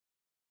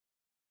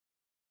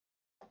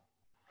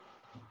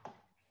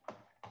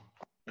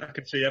I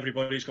can see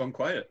everybody's gone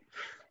quiet.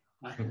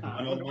 And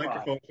all the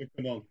microphones have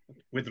come on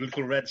with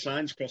little red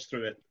signs crossed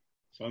through it.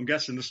 So I'm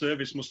guessing the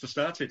service must have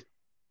started.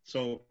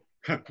 So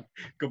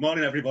good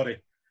morning, everybody,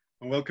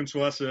 and welcome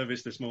to our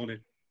service this morning.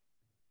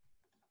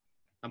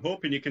 I'm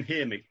hoping you can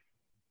hear me.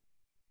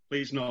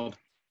 Please nod.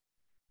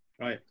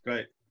 Right,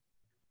 great.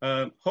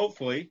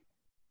 Hopefully,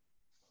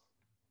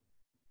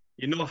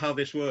 you know how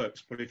this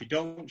works, but if you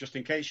don't, just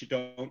in case you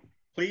don't,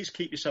 please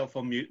keep yourself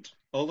on mute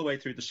all the way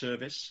through the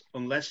service,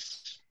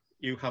 unless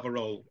you have a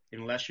role,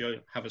 unless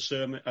you have a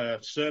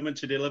sermon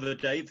to deliver,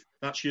 Dave,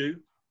 that's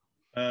you.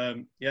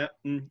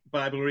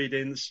 Bible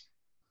readings,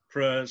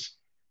 prayers,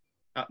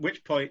 at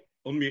which point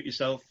unmute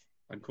yourself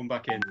and come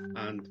back in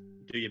and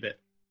do your bit.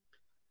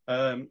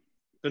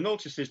 The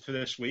notices for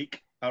this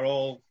week are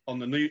all on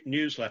the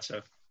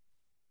newsletter.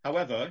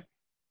 However,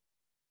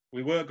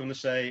 we were going to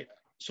say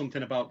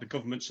something about the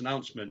government's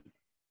announcement.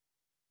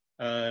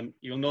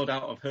 You'll no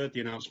doubt have heard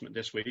the announcement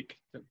this week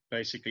that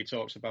basically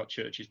talks about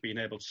churches being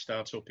able to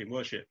start up in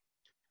worship.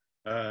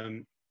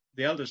 The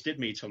elders did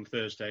meet on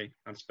Thursday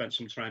and spent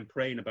some time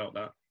praying about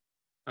that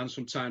and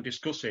some time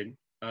discussing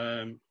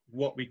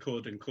what we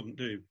could and couldn't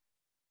do.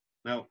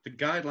 Now, the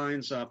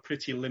guidelines are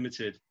pretty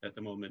limited at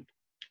the moment,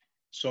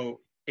 so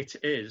it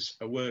is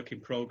a work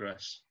in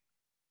progress,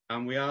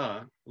 and we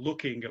are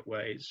looking at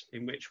ways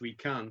in which we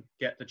can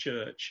get the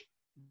church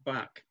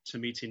back to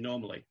meeting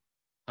normally.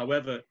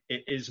 However,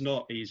 it is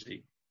not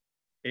easy.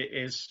 It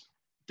is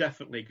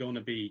definitely going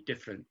to be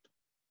different,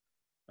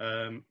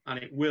 and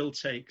it will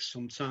take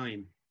some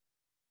time.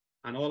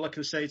 And all I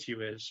can say to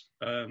you is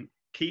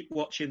keep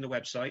watching the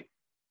website,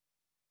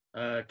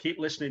 keep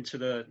listening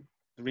to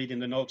reading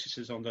the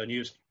notices on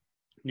the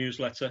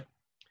newsletter,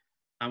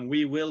 and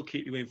we will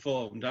keep you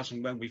informed as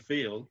and when we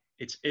feel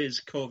it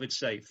is COVID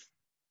safe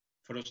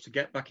for us to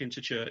get back into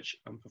church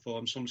and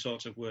perform some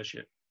sort of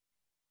worship.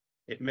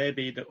 It may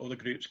be that other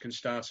groups can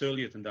start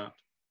earlier than that,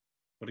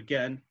 but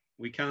again,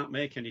 we can't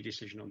make any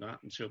decision on that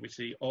until we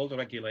see all the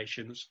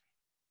regulations,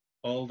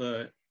 all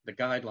the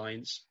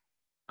guidelines,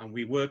 and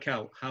we work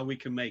out how we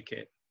can make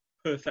it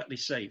perfectly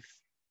safe,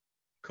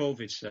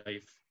 COVID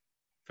safe,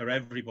 for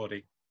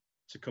everybody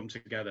to come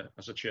together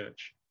as a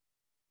church.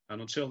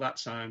 And until that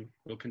time,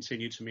 we'll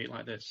continue to meet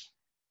like this.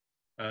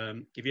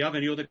 If you have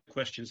any other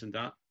questions than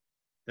that,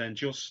 then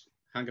just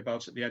hang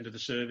about at the end of the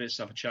service,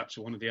 have a chat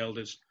to one of the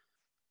elders.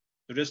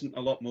 There isn't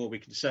a lot more we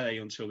can say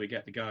until we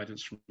get the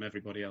guidance from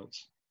everybody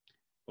else.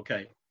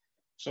 Okay,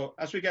 so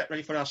as we get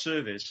ready for our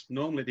service,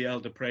 normally the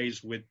elder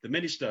prays with the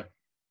minister,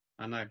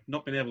 and I've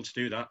not been able to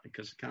do that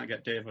because I can't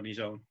get Dave on his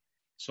own.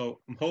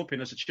 So I'm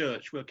hoping as a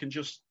church we can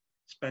just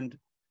spend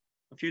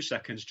a few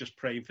seconds just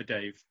praying for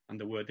Dave and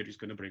the word that he's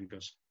going to bring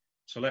us.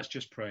 So let's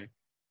just pray.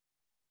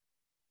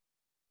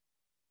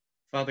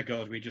 Father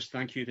God, we just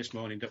thank you this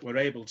morning that we're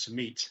able to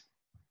meet.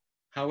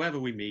 However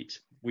we meet,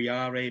 we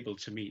are able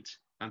to meet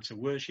and to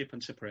worship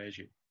and to praise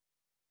you.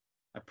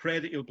 I pray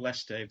that you'll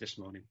bless Dave this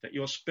morning, that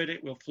your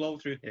spirit will flow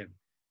through him,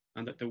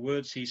 and that the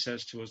words he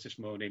says to us this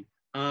morning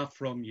are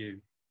from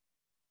you.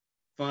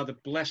 Father,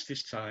 bless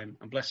this time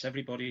and bless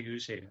everybody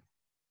who's here.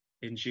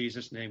 In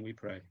Jesus' name we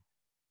pray.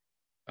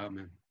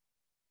 Amen.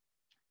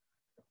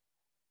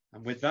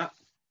 And with that,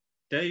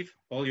 Dave,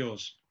 all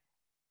yours.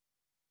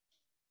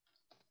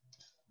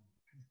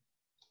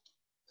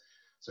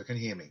 So can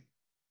you hear me?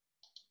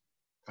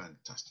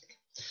 Fantastic.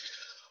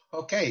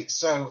 Okay,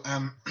 so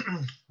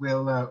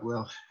we'll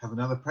have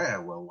another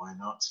prayer. Well, why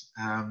not?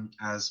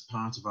 As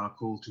part of our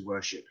call to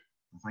worship.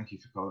 Thank you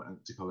to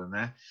Colin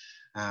there.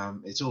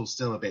 It's all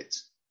still a bit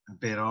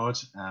odd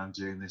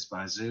doing this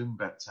by Zoom,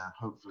 but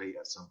hopefully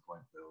at some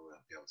point we'll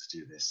be able to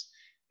do this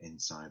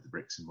inside the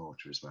bricks and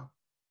mortar as well.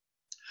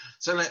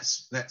 So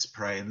let's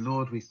pray. And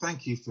Lord, we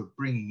thank you for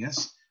bringing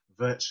us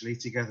virtually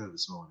together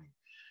this morning.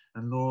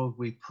 And Lord,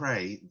 we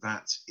pray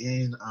that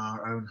in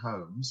our own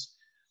homes,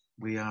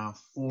 we are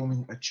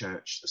forming a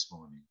church this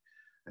morning,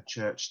 a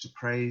church to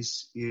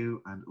praise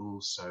you and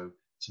also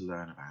to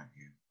learn about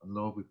you. And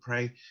Lord, we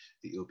pray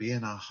that you'll be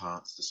in our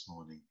hearts this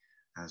morning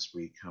as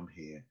we come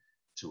here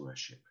to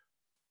worship.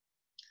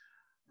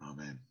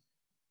 Amen.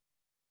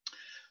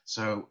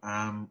 So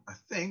I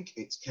think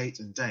it's Kate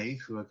and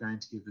Dave who are going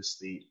to give us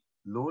the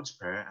Lord's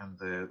Prayer, and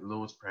the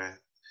Lord's Prayer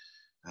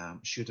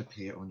should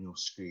appear on your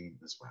screen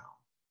as well.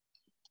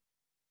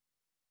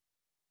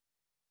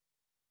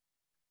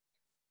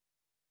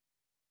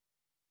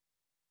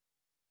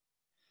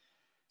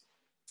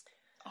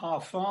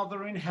 Our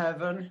Father in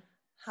heaven,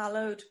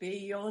 hallowed be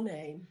your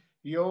name.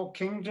 Your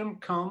kingdom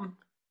come,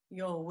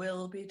 your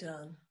will be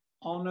done.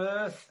 On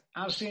earth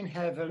as in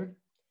heaven.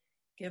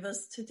 Give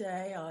us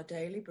today our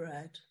daily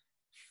bread.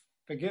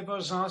 Forgive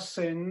us our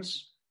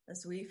sins,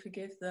 as we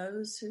forgive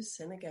those who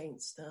sin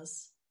against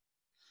us.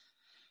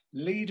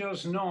 Lead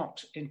us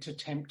not into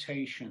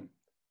temptation,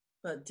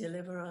 but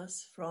deliver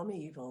us from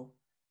evil.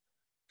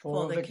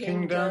 For the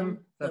kingdom,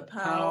 the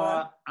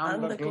power,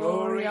 and the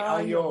glory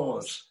are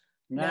yours,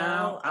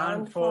 now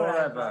and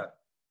forever.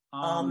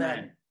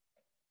 Amen.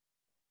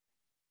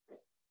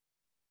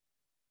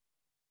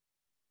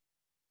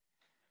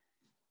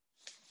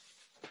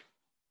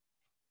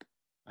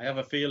 I have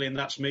a feeling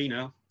that's me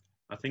now.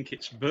 I think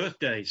it's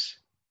birthdays.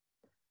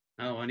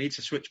 Now I need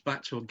to switch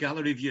back to a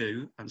gallery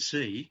view and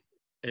see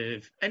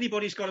if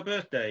anybody's got a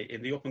birthday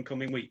in the up and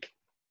coming week.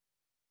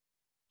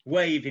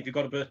 Wave if you've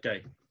got a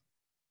birthday.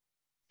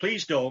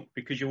 Please don't,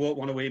 because you won't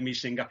want to hear me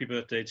sing happy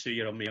birthday to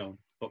you on my own.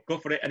 But go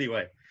for it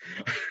anyway.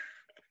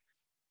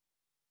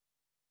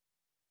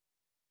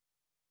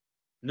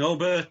 No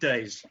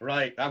birthdays.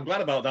 Right, I'm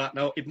glad about that.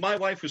 Now, if my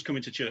wife was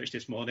coming to church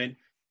this morning,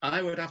 I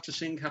would have to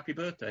sing happy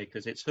birthday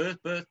because it's her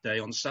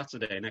birthday on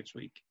Saturday next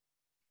week,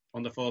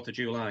 on the 4th of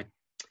July.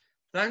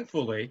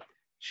 Thankfully,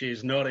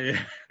 she's not here.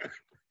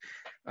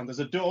 And there's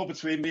a door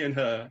between me and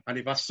her, and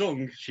if I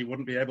sung, she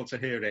wouldn't be able to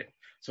hear it.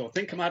 So I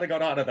think I might have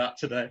got out of that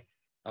today.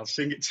 I'll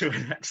sing it to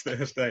her next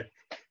Thursday.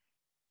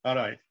 All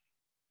right.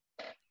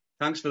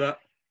 Thanks for that.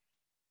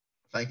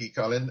 Thank you,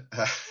 Colin.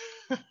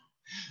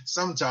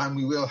 Sometime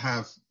we will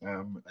have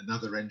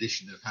another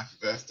rendition of Happy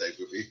Birthday,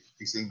 but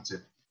we seem to,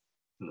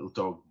 the little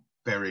dog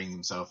burying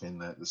himself in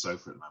the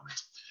sofa at the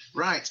moment.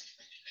 Right,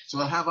 so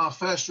we'll have our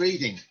first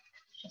reading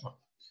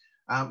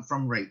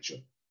from Rachel.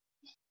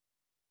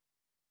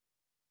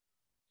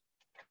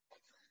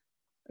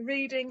 The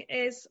reading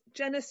is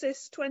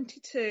Genesis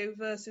 22,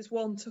 verses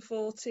 1 to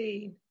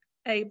 14.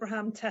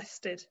 Abraham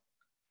tested.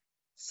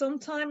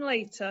 Sometime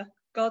later,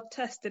 God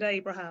tested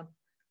Abraham.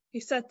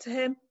 He said to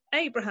him,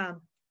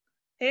 Abraham.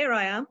 Here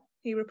I am,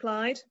 he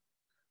replied.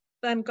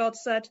 Then God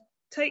said,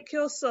 take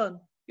your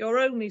son, your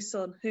only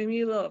son, whom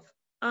you love,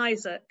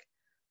 Isaac,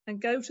 and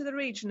go to the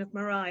region of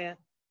Moriah.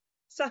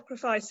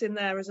 Sacrifice him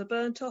there as a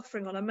burnt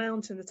offering on a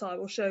mountain that I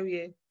will show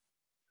you.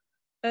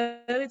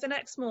 Early the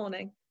next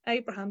morning,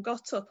 Abraham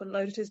got up and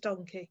loaded his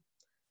donkey.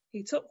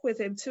 He took with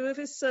him 2 of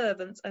his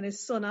servants and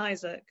his son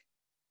Isaac.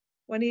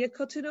 When he had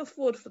cut enough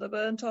wood for the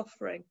burnt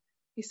offering,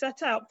 he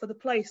set out for the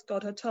place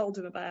God had told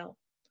him about.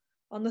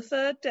 On the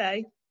 3rd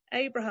day,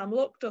 Abraham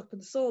looked up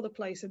and saw the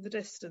place in the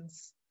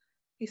distance.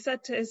 He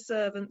said to his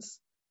servants,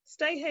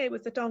 stay here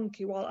with the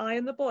donkey while I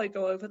and the boy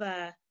go over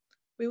there.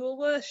 We will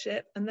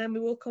worship and then we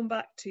will come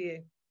back to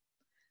you.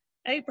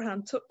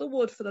 Abraham took the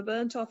wood for the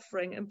burnt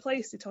offering and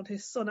placed it on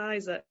his son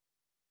Isaac,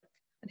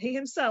 and he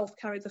himself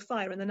carried the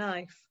fire and the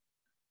knife.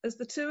 As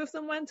the 2 of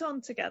them went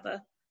on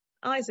together,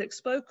 Isaac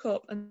spoke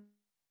up and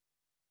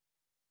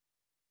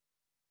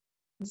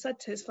said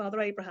to his father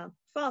Abraham,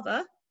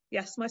 Father?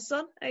 Yes, my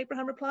son,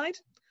 Abraham replied.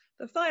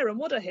 The fire and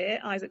wood are here,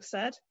 Isaac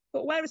said,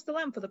 but where is the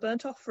lamb for the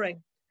burnt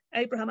offering?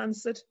 Abraham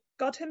answered,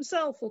 God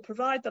himself will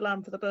provide the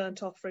lamb for the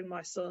burnt offering,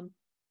 my son.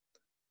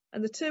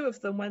 And the 2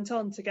 of them went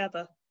on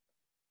together.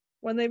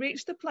 When they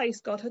reached the place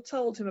God had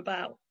told him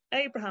about,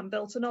 Abraham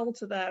built an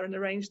altar there and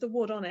arranged the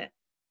wood on it.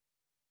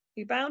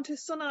 He bound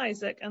his son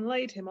Isaac and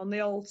laid him on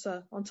the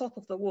altar, on top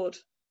of the wood.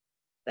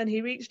 Then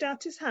he reached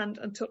out his hand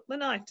and took the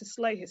knife to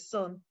slay his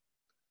son.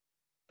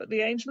 But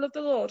the angel of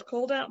the Lord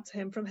called out to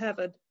him from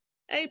heaven,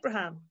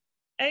 Abraham,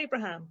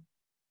 Abraham.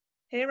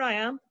 Here I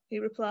am, he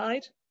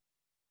replied.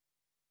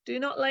 Do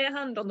not lay a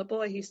hand on the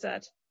boy, he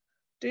said.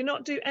 Do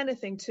not do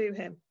anything to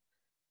him.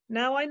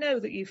 Now I know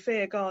that you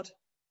fear God,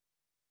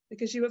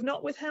 because you have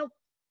not withheld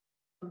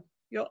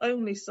your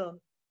only son.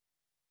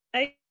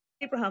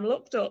 Abraham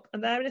looked up,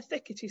 and there in a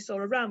thicket he saw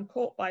a ram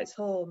caught by its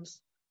horns.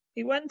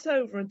 He went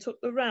over and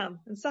took the ram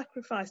and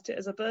sacrificed it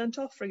as a burnt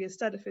offering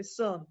instead of his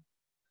son.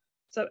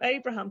 So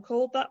Abraham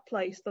called that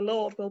place, the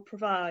Lord will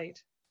provide.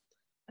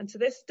 And to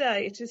this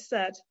day it is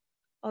said,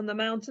 on the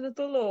mountain of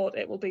the Lord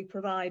it will be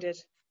provided.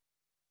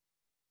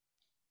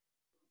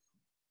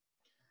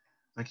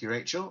 Thank you,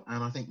 Rachel.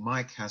 And I think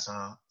Mike has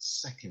our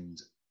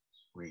second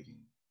reading.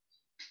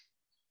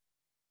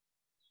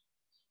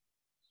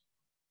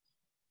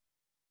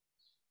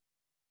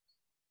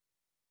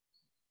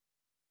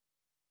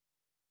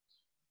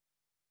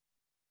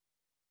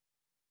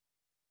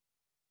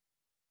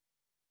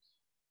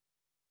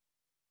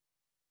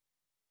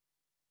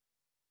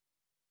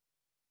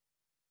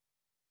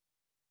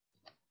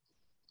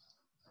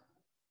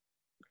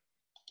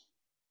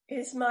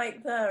 Is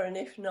Mike there? And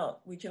if not,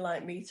 would you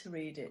like me to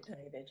read it,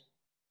 David?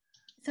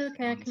 It's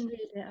okay, I can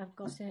read it. I've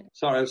got it.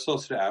 Sorry, I've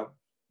sorted it out.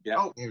 Yeah.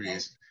 Oh, here he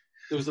is.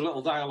 There was a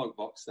little dialogue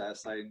box there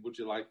saying, would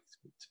you like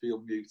to be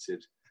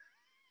unmuted?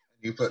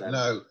 You put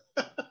no.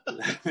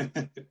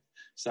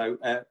 So,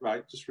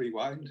 right, just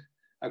rewind.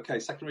 Okay,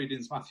 second reading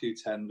is Matthew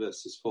 10,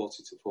 verses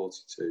 40 to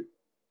 42.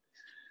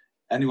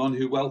 Anyone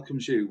who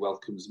welcomes you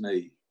welcomes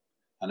me,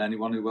 and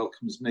anyone who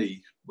welcomes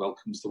me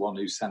welcomes the one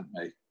who sent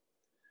me.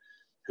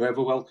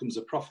 Whoever welcomes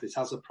a prophet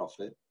as a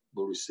prophet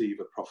will receive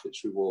a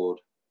prophet's reward.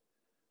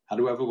 And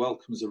whoever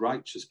welcomes a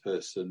righteous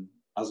person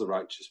as a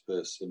righteous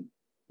person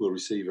will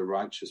receive a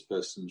righteous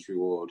person's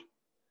reward.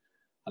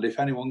 And if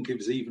anyone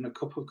gives even a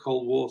cup of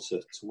cold water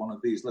to one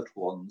of these little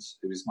ones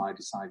who is my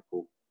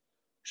disciple,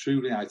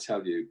 truly I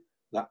tell you,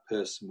 that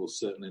person will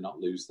certainly not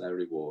lose their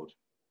reward.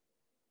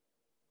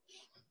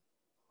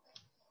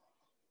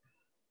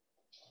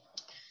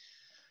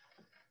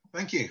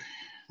 Thank you.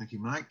 Thank you,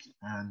 Mike.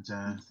 And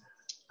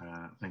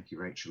thank you,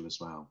 Rachel, as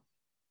well.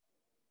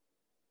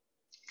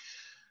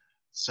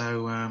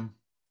 So,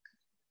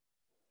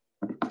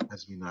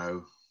 as we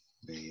know,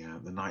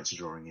 The nights are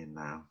drawing in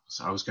now.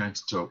 So I was going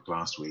to talk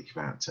last week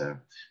about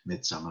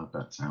Midsummer,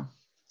 but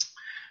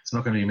it's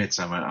not going to be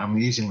Midsummer. I'm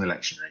using the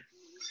lectionary.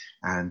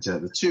 And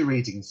the two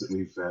readings that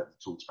we've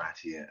talked about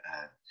here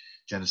are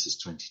Genesis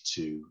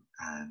 22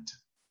 and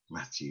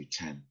Matthew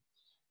 10.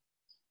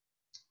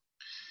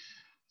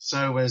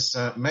 So as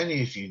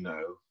many of you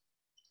know,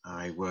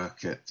 I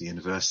work at the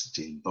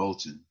university in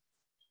Bolton.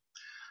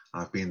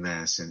 I've been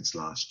there since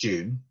last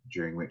June,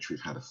 during which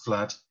we've had a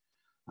flood,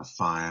 a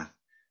fire,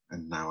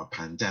 and now a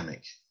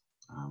pandemic,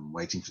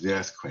 waiting for the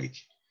earthquake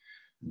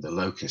and the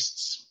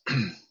locusts.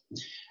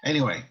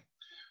 Anyway,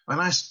 when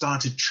I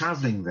started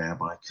travelling there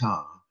by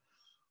car,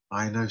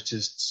 I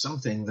noticed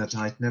something that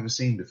I'd never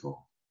seen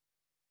before.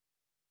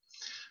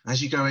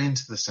 As you go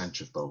into the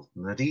centre of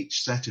Bolton, at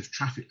each set of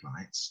traffic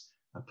lights,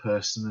 a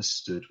person has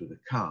stood with a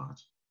card.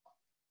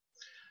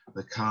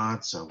 The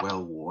cards are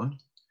well worn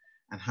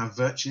and have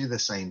virtually the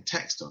same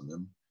text on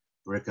them,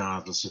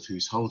 regardless of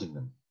who's holding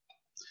them.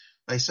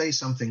 They say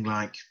something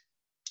like,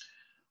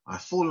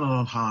 "I've fallen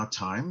on hard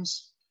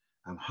times,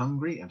 I'm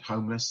hungry and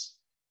homeless,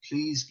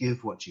 please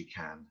give what you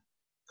can,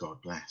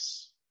 God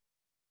bless."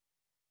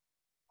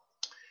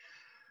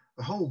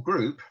 The whole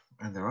group,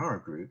 and there are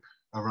a group,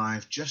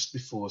 arrive just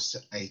before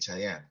 8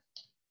 a.m.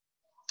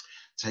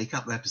 Take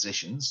up their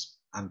positions,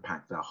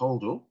 unpack their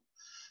holdall,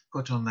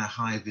 put on their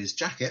high-vis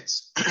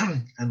jackets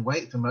and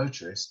wait for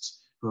motorists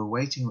who are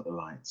waiting at the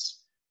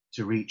lights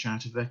to reach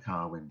out of their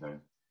car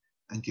window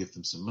and give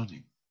them some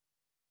money.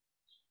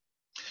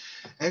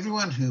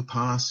 Everyone who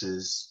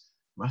passes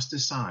must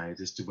decide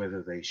as to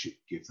whether they should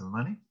give them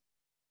money.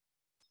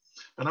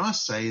 But I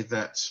must say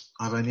that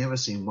I've only ever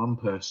seen one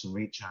person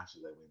reach out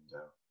of their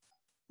window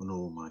on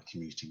all my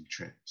commuting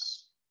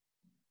trips.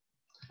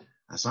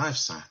 As I've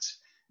sat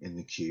in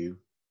the queue,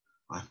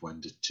 I've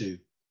wondered too.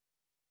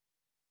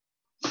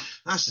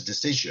 That's a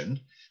decision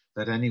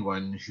that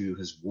anyone who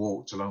has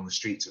walked along the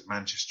streets of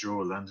Manchester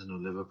or London or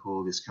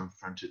Liverpool is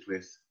confronted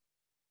with.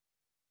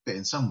 But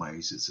in some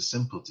ways, it's a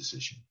simple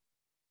decision.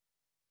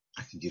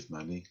 I can give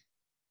money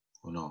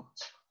or not.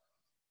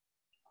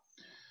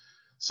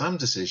 Some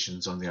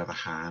decisions, on the other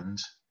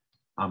hand,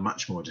 are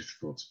much more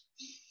difficult.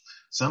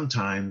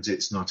 Sometimes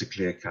it's not a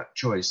clear-cut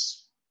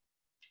choice.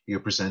 You're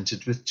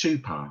presented with two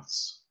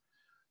paths.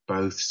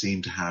 Both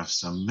seem to have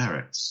some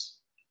merits,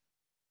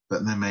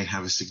 but they may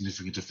have a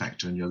significant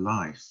effect on your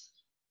life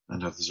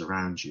and others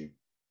around you.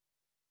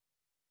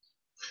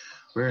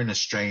 We're in a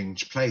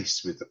strange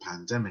place with the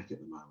pandemic at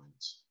the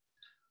moment.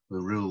 The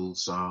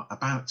rules are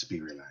about to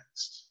be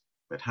relaxed,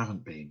 but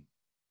haven't been.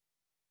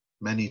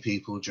 Many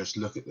people just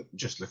look at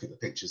the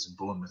pictures in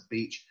Bournemouth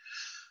Beach,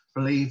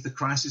 believe the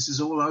crisis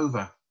is all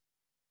over.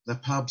 The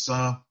pubs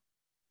are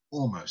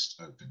almost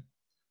open.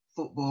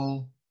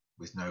 Football,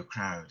 with no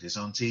crowd, is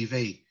on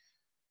TV,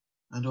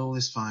 and all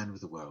is fine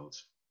with the world.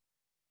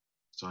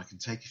 So I can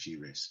take a few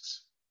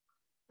risks,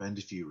 bend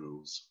a few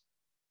rules,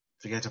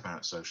 forget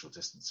about social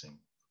distancing,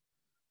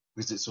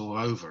 because it's all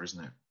over,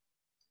 isn't it?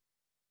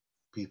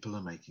 People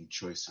are making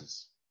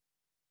choices.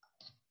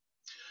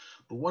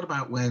 But what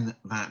about when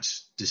that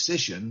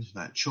decision,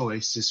 that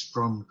choice, is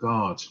from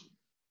God?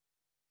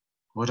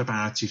 What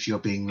about if you're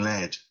being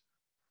led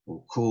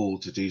or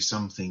called to do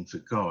something for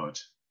God,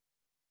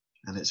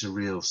 and it's a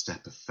real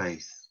step of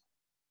faith?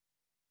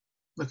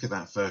 Look at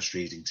that first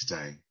reading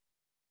today.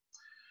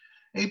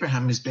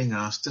 Abraham is being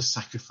asked to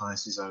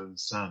sacrifice his own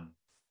son.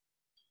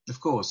 Of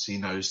course, he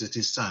knows that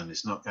his son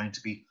is not going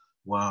to be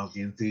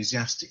wildly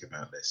enthusiastic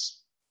about this.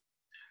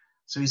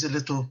 So he's a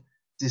little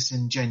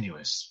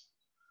disingenuous,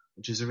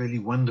 which is a really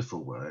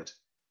wonderful word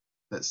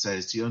that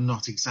says you're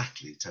not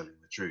exactly telling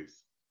the truth.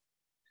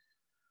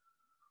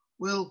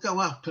 We'll go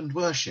up and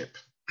worship.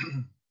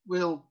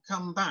 We'll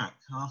come back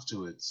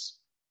afterwards.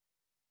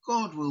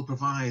 God will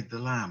provide the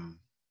lamb.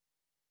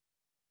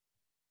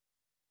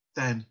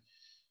 Then,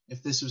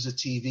 if this was a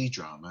TV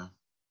drama,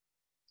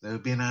 there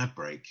would be an ad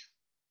break,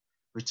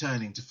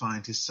 returning to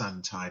find his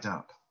son tied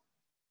up.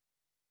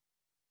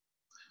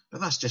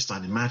 But that's just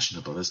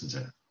unimaginable, isn't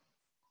it?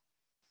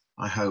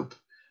 I hope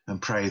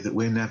and pray that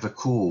we're never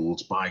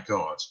called by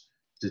God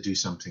to do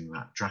something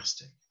that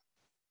drastic.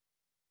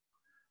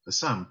 For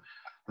some,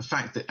 the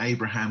fact that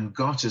Abraham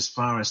got as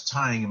far as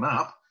tying him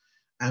up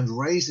and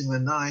raising the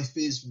knife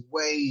is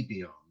way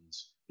beyond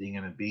being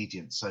an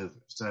obedient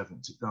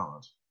servant to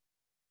God.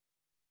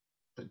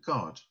 But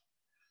God,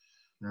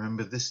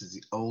 remember this is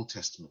the Old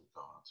Testament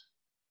God,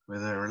 where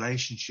the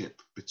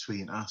relationship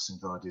between us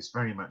and God is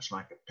very much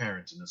like a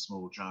parent and a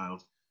small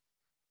child,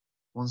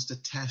 wants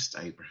to test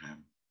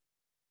Abraham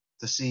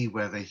to see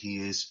whether he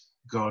is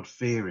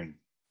God-fearing.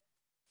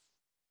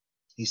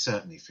 He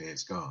certainly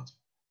fears God.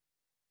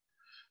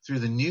 Through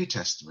the New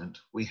Testament,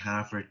 we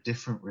have a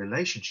different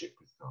relationship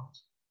with God.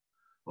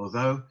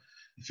 Although,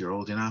 if you're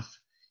old enough,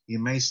 you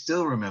may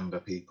still remember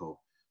people,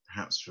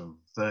 perhaps from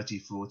 30,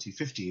 40,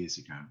 50 years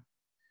ago,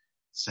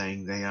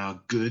 saying they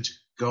are good,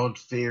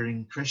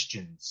 God-fearing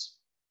Christians.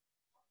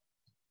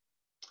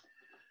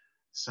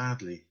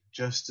 Sadly,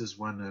 just as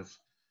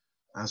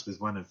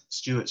with one of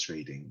Stuart's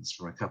readings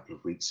from a couple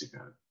of weeks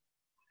ago,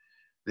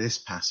 This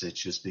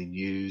passage has been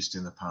used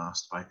in the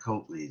past by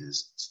cult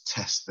leaders to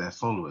test their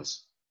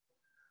followers,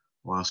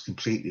 whilst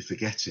completely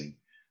forgetting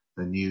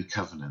the new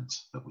covenant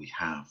that we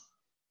have.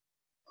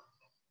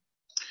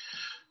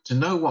 To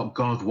know what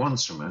God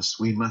wants from us,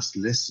 we must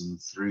listen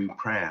through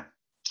prayer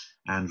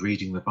and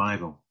reading the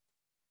Bible.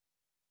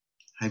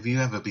 Have you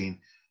ever been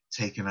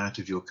taken out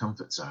of your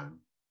comfort zone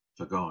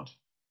for God?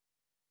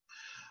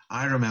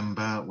 I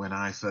remember when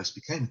I first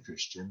became a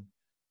Christian,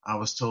 I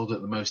was told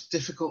that the most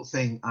difficult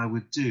thing I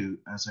would do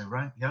as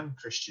a young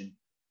Christian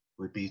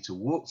would be to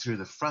walk through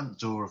the front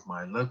door of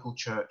my local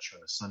church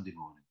on a Sunday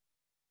morning.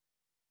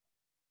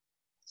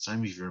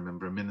 Some of you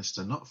remember a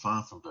minister not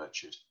far from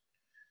Birchwood.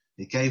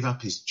 He gave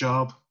up his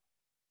job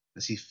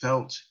as he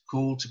felt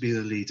called to be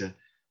the leader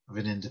of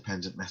an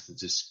independent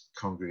Methodist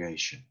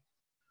congregation,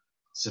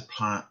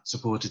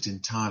 supported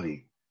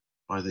entirely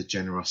by the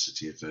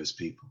generosity of those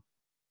people.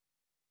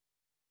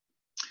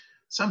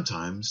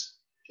 Sometimes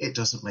it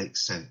doesn't make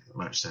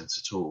much sense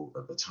at all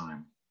at the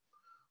time.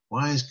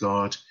 Why is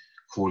God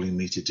calling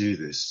me to do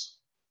this,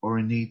 or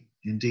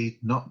indeed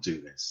not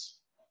do this?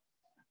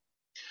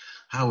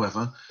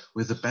 However,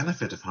 with the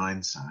benefit of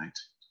hindsight,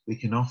 we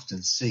can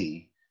often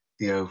see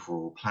the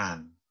overall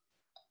plan.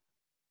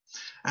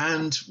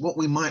 And what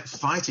we might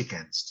fight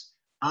against,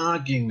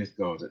 arguing with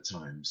God at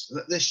times,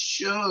 that this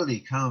surely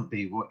can't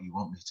be what you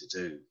want me to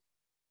do,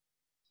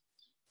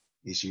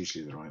 is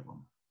usually the right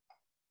one.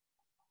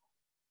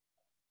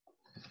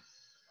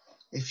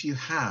 If you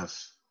have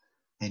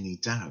any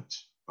doubt,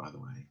 by the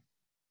way,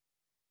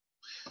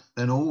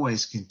 then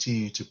always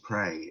continue to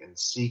pray and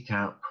seek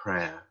out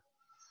prayer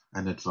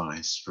and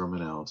advice from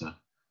an elder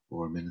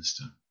or a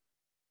minister.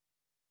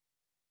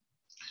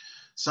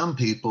 Some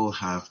people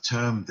have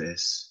termed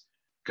this,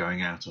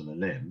 going out on a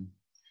limb,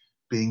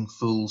 being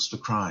fools for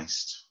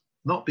Christ,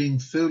 not being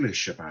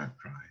foolish about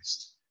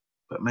Christ,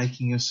 but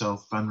making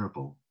yourself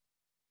vulnerable.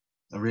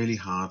 A really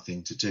hard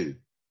thing to do.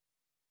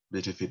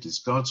 But if it is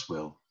God's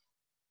will,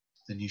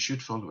 then you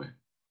should follow it.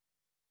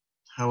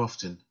 How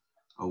often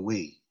are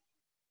we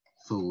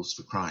fools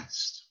for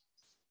Christ?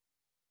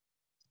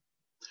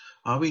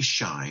 Are we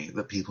shy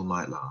that people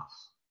might laugh?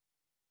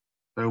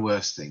 There are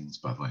worse things,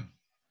 by the way.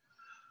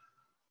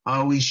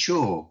 Are we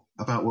sure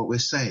about what we're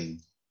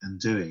saying and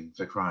doing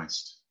for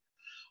Christ?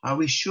 Are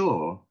we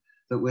sure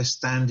that we're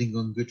standing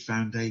on good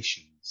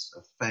foundations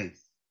of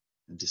faith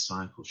and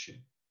discipleship?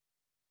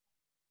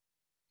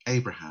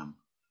 Abraham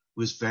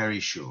was very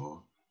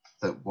sure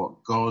that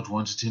what God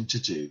wanted him to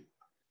do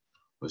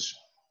was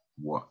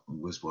what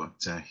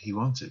he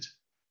wanted.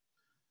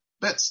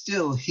 But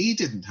still, he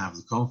didn't have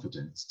the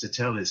confidence to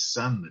tell his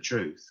son the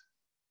truth.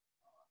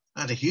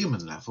 At a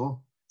human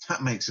level,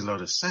 that makes a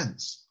lot of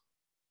sense.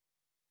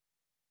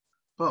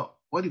 But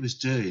what he was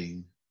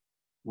doing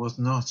was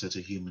not at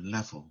a human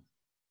level.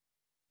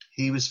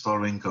 He was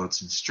following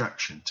God's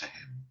instruction to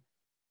him.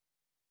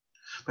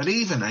 But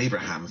even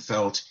Abraham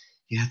felt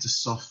he had to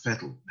soft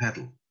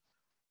pedal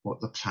what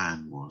the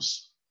plan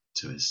was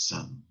to his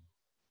son.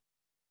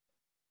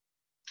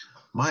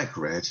 Mike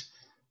read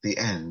the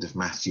end of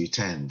Matthew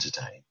 10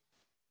 today,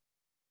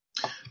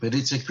 but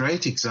it's a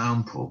great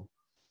example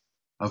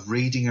of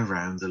reading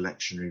around the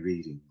lectionary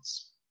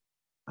readings.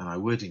 And I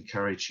would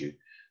encourage you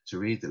to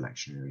read the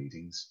lectionary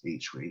readings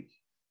each week.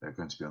 They're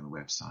going to be on the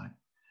website,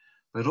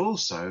 but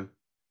also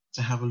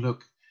to have a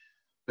look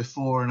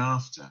before and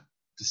after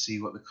to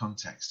see what the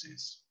context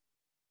is.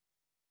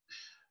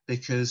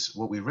 Because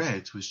what we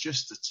read was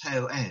just the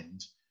tail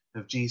end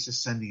of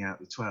Jesus sending out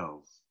the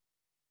 12.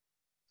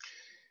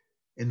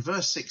 In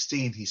verse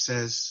 16, he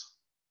says,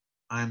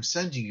 I am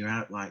sending you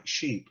out like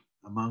sheep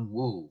among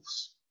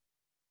wolves.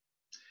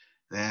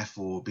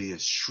 Therefore be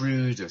as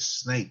shrewd as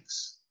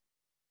snakes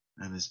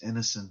and as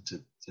innocent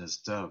as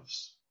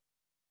doves.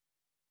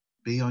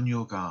 Be on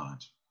your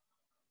guard.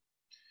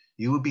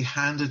 You will be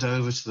handed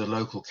over to the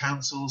local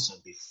councils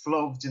and be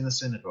flogged in the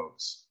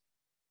synagogues.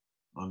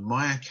 On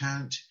my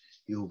account,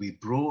 you will be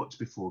brought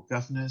before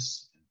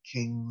governors and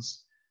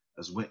kings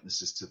as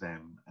witnesses to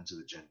them and to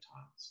the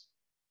Gentiles.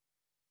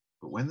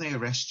 But when they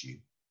arrest you,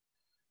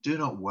 do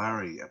not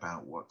worry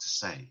about what to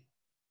say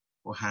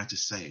or how to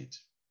say it.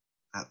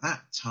 At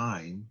that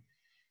time,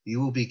 you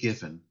will be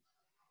given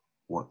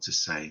what to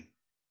say.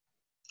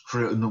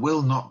 For it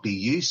will not be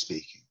you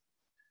speaking,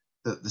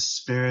 but the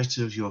Spirit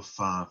of your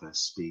Father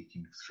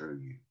speaking through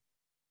you.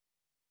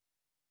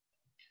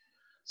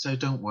 So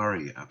don't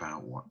worry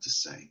about what to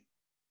say.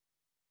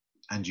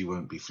 And you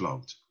won't be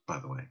flogged, by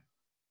the way.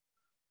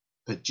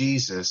 But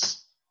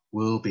Jesus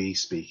will be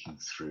speaking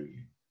through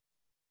you.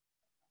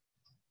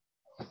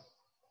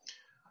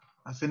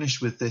 I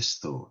finish with this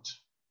thought.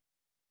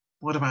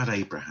 What about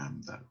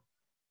Abraham, though?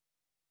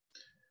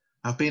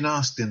 I've been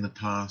asked in the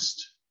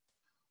past,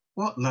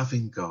 what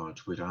loving God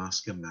would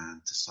ask a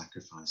man to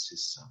sacrifice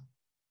his son?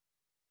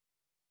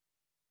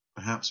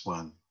 Perhaps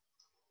one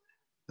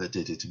that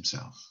did it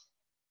himself.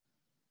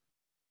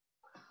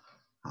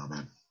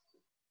 Amen.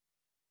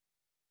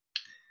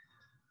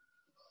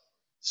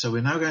 So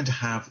we're now going to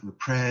have the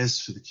prayers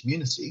for the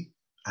community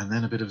and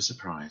then a bit of a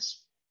surprise.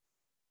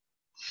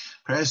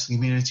 Prayers for the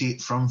community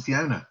from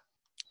Fiona.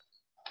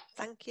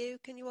 Thank you.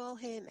 Can you all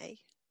hear me?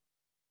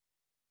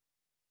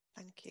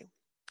 Thank you.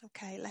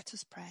 Okay, let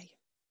us pray.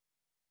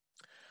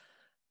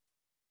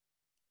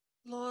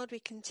 Lord, we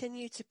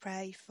continue to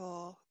pray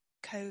for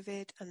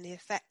COVID and the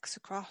effects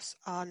across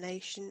our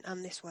nation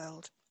and this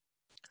world.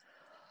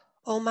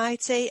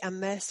 Almighty and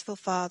merciful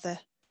Father,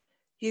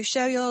 you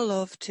show your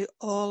love to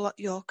all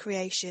your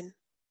creation.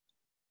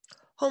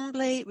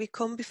 Humbly we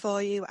come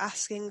before you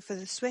asking for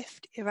the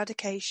swift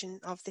eradication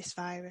of this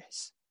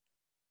virus.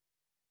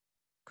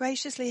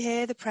 Graciously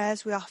hear the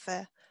prayers we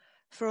offer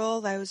for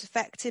all those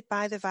affected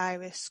by the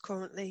virus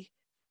currently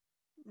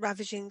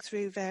ravaging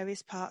through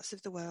various parts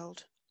of the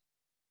world.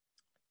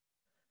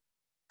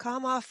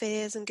 Calm our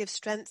fears and give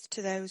strength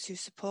to those who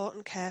support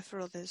and care for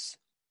others.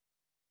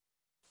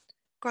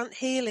 Grant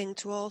healing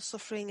to all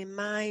suffering in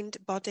mind,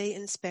 body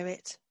and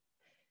spirit,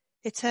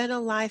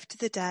 eternal life to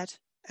the dead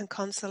and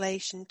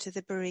consolation to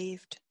the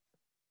bereaved.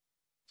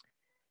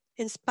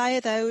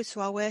 Inspire those who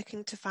are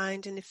working to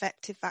find an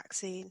effective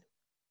vaccine.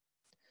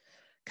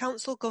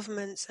 Counsel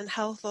governments and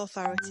health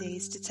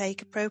authorities to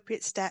take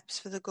appropriate steps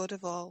for the good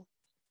of all.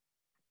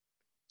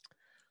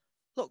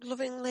 Look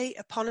lovingly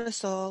upon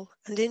us all,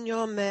 and in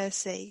your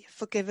mercy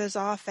forgive us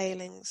our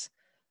failings,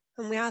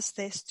 and we ask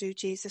this through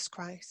Jesus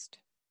Christ.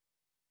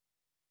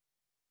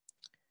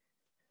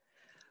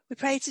 We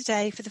pray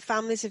today for the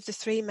families of the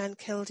 3 men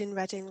killed in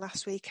Reading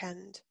last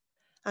weekend,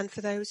 and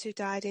for those who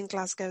died in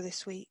Glasgow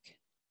this week.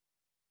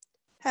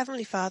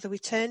 Heavenly Father, we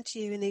turn to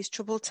you in these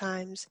troubled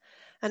times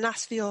and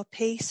ask for your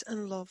peace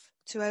and love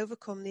to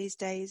overcome these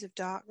days of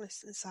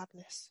darkness and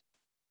sadness.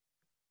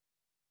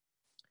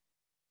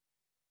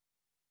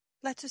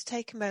 Let us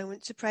take a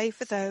moment to pray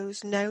for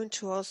those known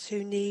to us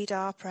who need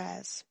our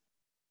prayers.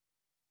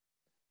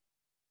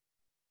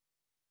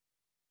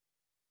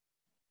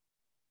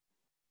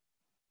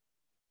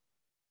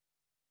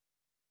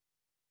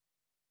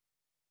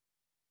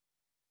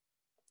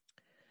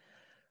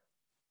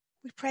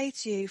 We pray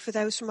to you for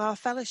those from our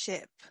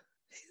fellowship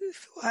who,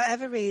 for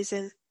whatever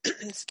reason,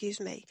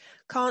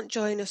 can't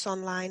join us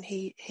online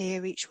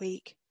here each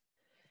week.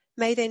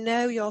 May they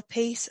know your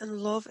peace and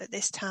love at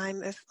this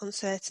time of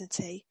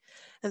uncertainty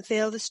and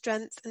feel the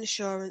strength and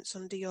assurance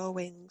under your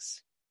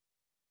wings.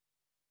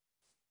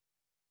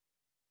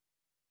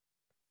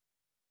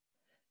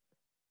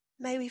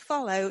 May we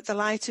follow the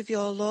light of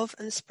your love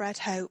and spread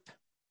hope.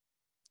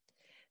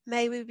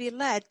 May we be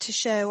led to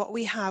share what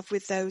we have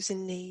with those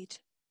in need.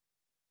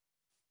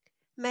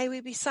 May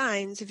we be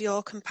signs of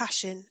your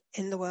compassion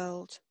in the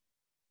world.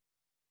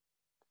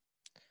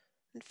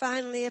 And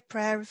finally, a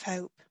prayer of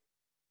hope.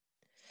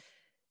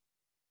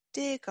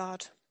 Dear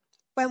God,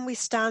 when we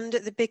stand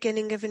at the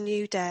beginning of a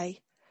new day,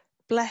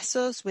 bless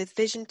us with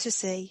vision to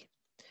see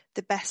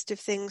the best of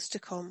things to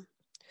come,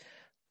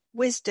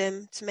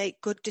 wisdom to make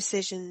good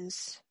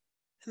decisions,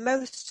 and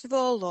most of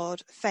all,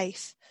 Lord,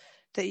 faith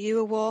that you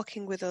are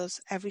walking with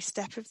us every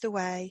step of the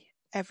way,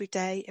 every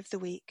day of the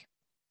week.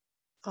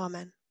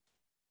 Amen.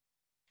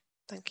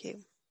 Thank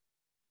you.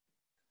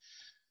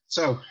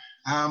 So,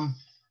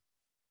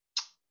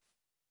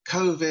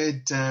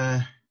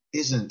 COVID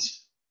isn't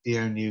the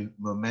only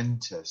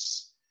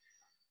momentous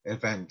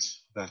event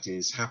that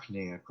is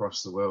happening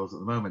across the world at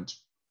the moment.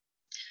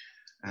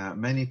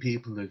 Many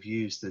people have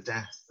used the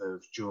death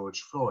of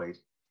George Floyd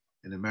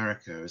in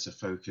America as a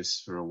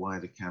focus for a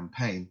wider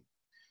campaign,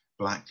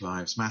 Black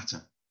Lives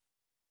Matter.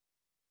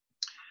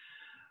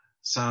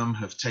 Some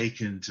have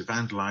taken to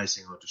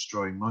vandalizing or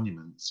destroying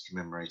monuments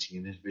commemorating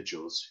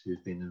individuals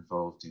who've been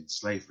involved in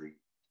slavery.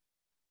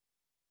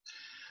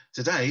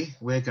 Today,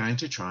 we're going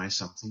to try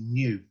something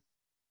new.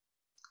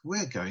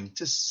 We're going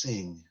to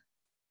sing.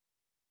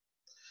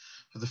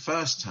 For the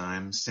first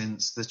time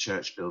since the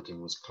church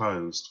building was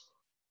closed.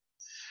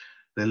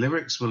 The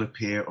lyrics will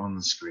appear on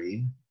the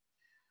screen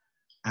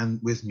and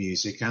with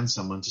music and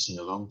someone to sing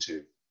along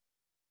to.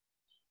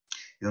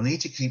 You'll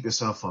need to keep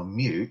yourself on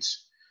mute,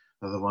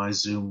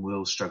 otherwise Zoom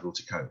will struggle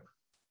to cope.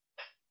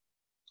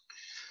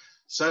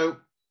 So,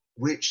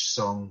 which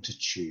song to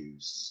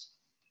choose?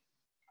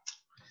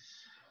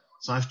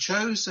 So I've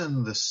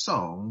chosen the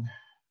song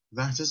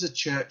that as a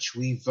church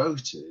we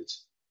voted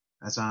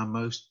as our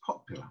most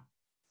popular,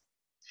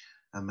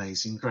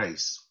 Amazing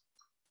Grace,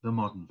 the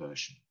modern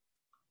version.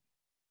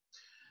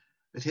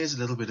 But here's a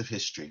little bit of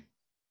history.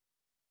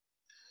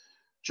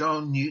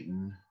 John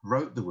Newton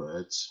wrote the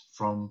words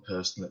from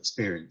personal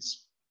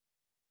experience.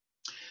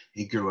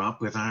 He grew up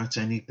without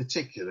any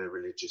particular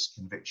religious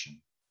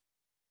conviction.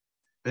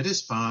 But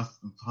his life's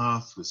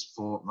path was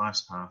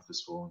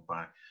formed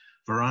by a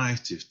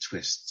variety of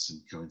twists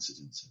and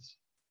coincidences.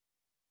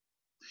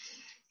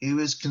 He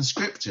was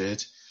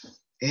conscripted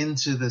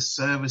into the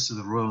service of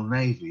the Royal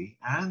Navy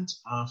and,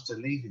 after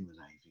leaving the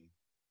Navy,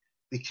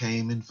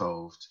 became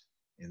involved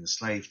in the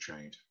slave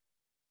trade.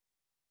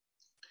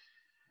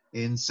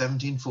 In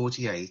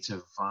 1748,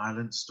 a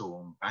violent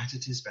storm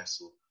battered his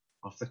vessel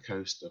off the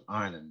coast of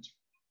Ireland,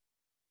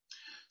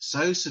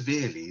 so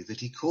severely that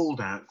he called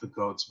out for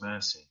God's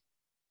mercy.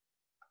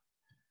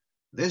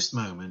 This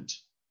moment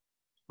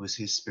was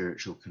his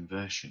spiritual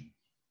conversion.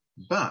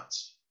 But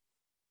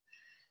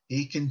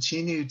he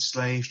continued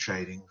slave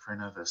trading for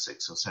another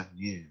 6 or 7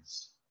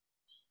 years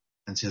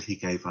until he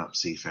gave up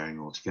seafaring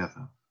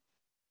altogether.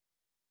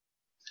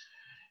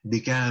 He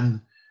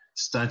began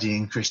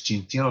studying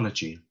Christian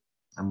theology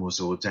and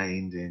was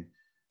ordained in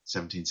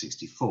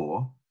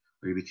 1764,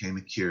 where he became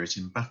a curate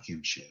in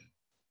Buckinghamshire,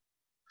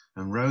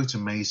 and wrote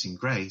Amazing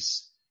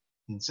Grace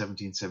in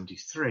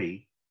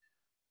 1773,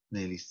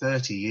 nearly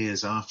 30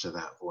 years after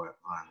that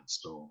violent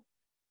storm,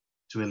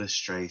 to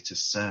illustrate a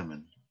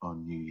sermon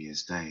on New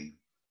Year's Day.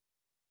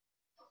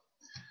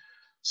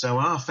 So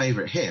our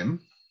favourite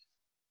hymn,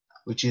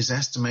 which is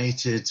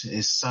estimated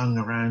is sung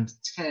around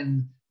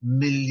 10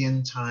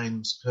 million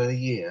times per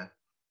year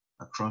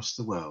across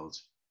the world,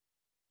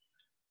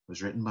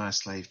 was written by a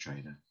slave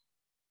trader.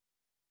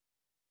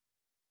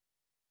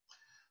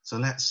 So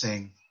let's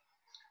sing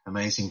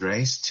Amazing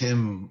Grace.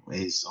 Tim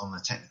is on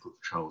the technical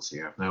controls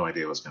here. I have no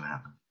idea what's going to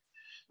happen.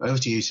 Over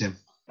to you, Tim.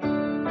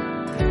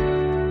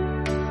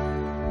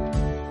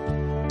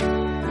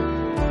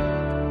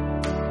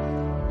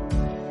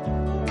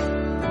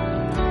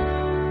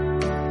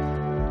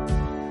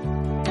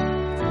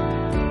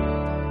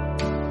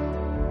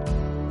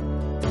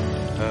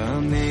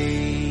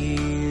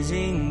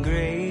 Amazing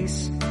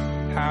grace,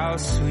 how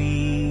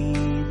sweet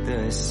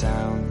the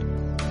sound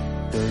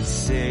that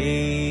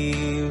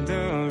saved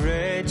a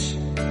wretch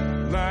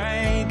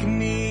like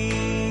me.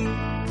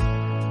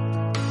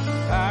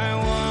 I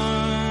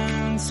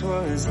once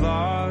was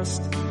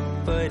lost,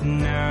 but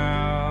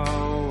now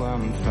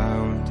I'm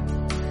found.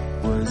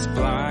 Was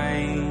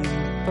blind,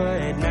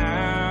 but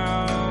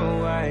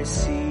now I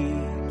see.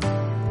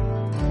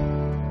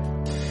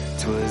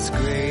 'Twas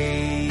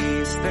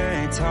grace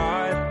that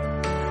taught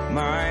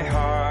my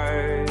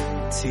heart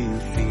to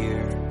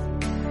fear,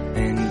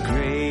 and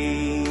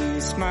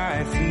grace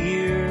my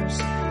fears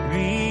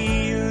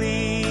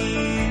relieved.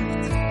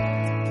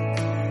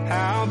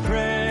 How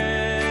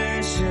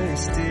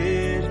precious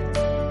did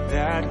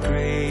that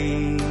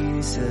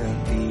grace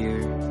appear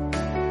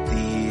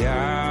the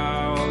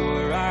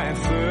hour I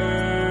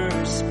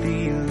first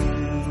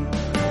believed.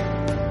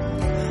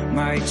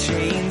 My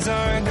chains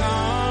are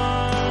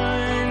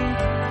gone,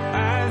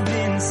 I've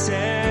been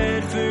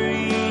set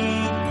free.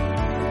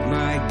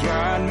 My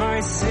God,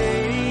 my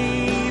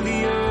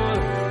Savior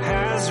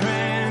has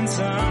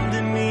ransomed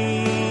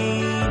me.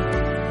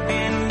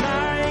 And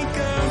like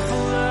a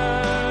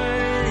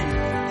flood,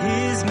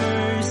 His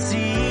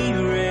mercy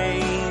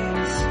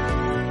reigns.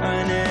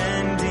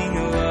 Unending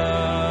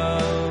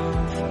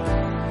love,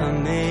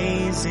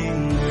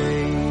 amazing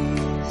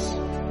grace.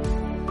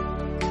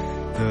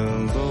 The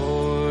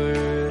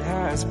Lord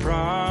has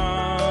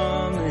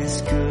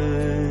promised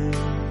good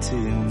to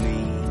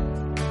me.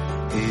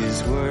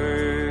 His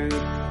word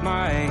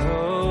my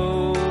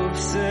hope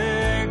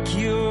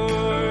secures.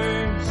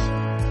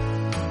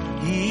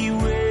 He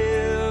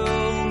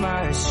will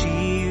my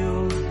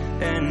shield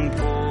and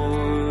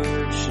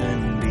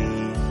portion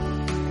be,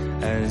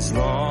 as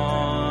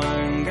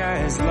long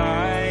as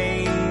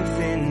life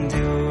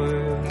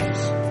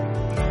endures.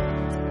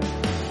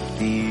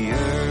 The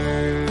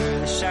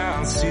earth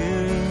shall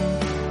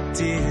soon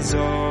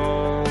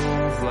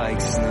dissolve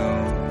like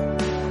snow.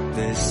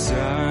 The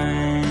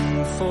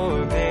sun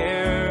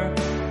forbear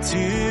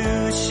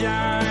to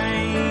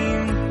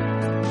shine,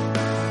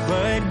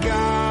 but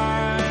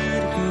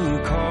God who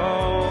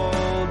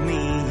called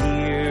me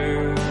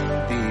here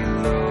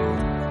below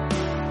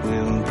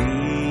will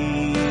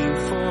be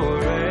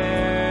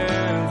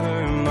forever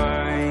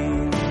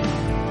mine.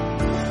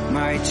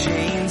 My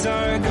chains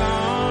are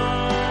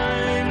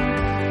gone,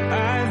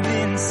 I've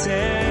been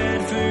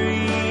set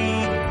free.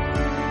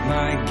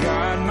 My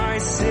God, my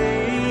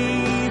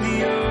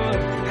Savior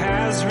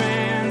has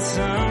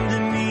ransomed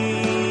me.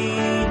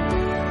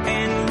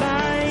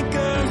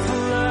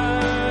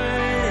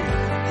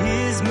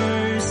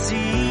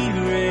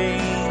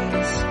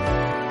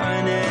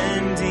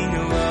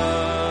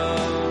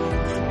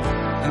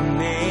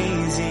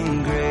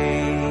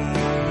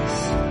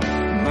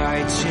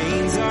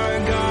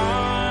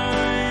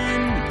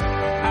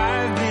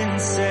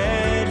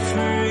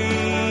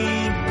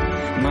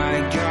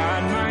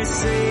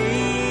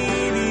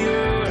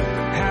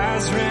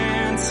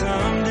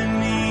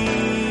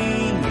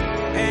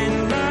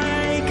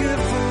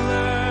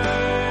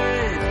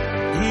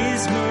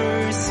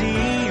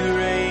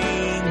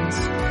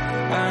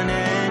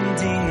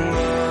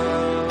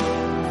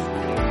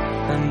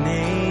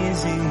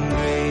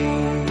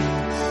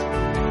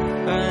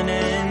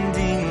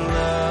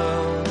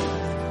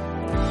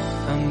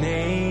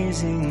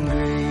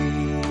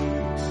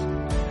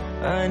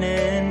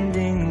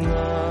 Unending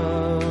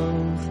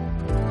love,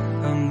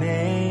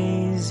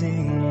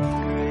 amazing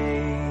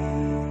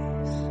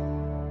grace.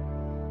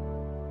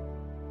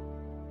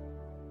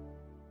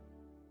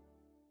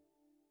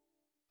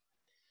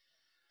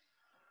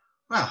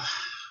 Well,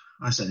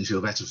 I certainly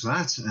feel better for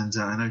that, and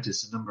I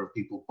noticed a number of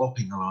people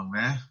bopping along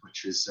there,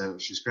 which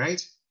is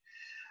great.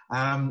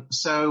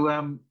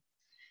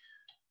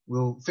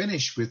 we'll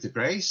finish with the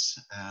grace.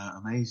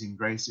 Amazing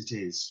grace it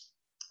is.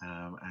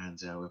 And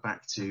we're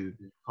back to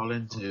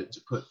Colin to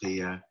put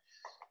the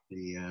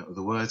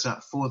words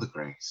up for the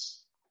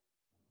grace.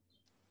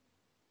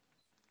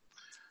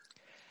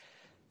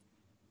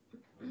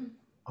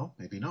 Oh,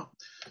 maybe not.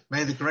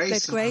 May the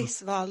grace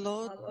of our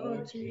Lord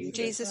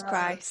Jesus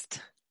Christ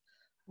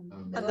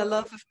and the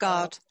love of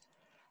God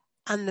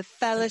and the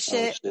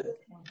fellowship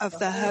of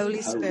the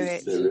Holy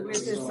Spirit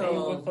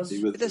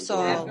be with us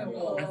all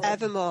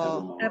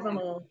evermore.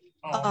 Evermore.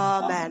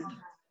 Amen.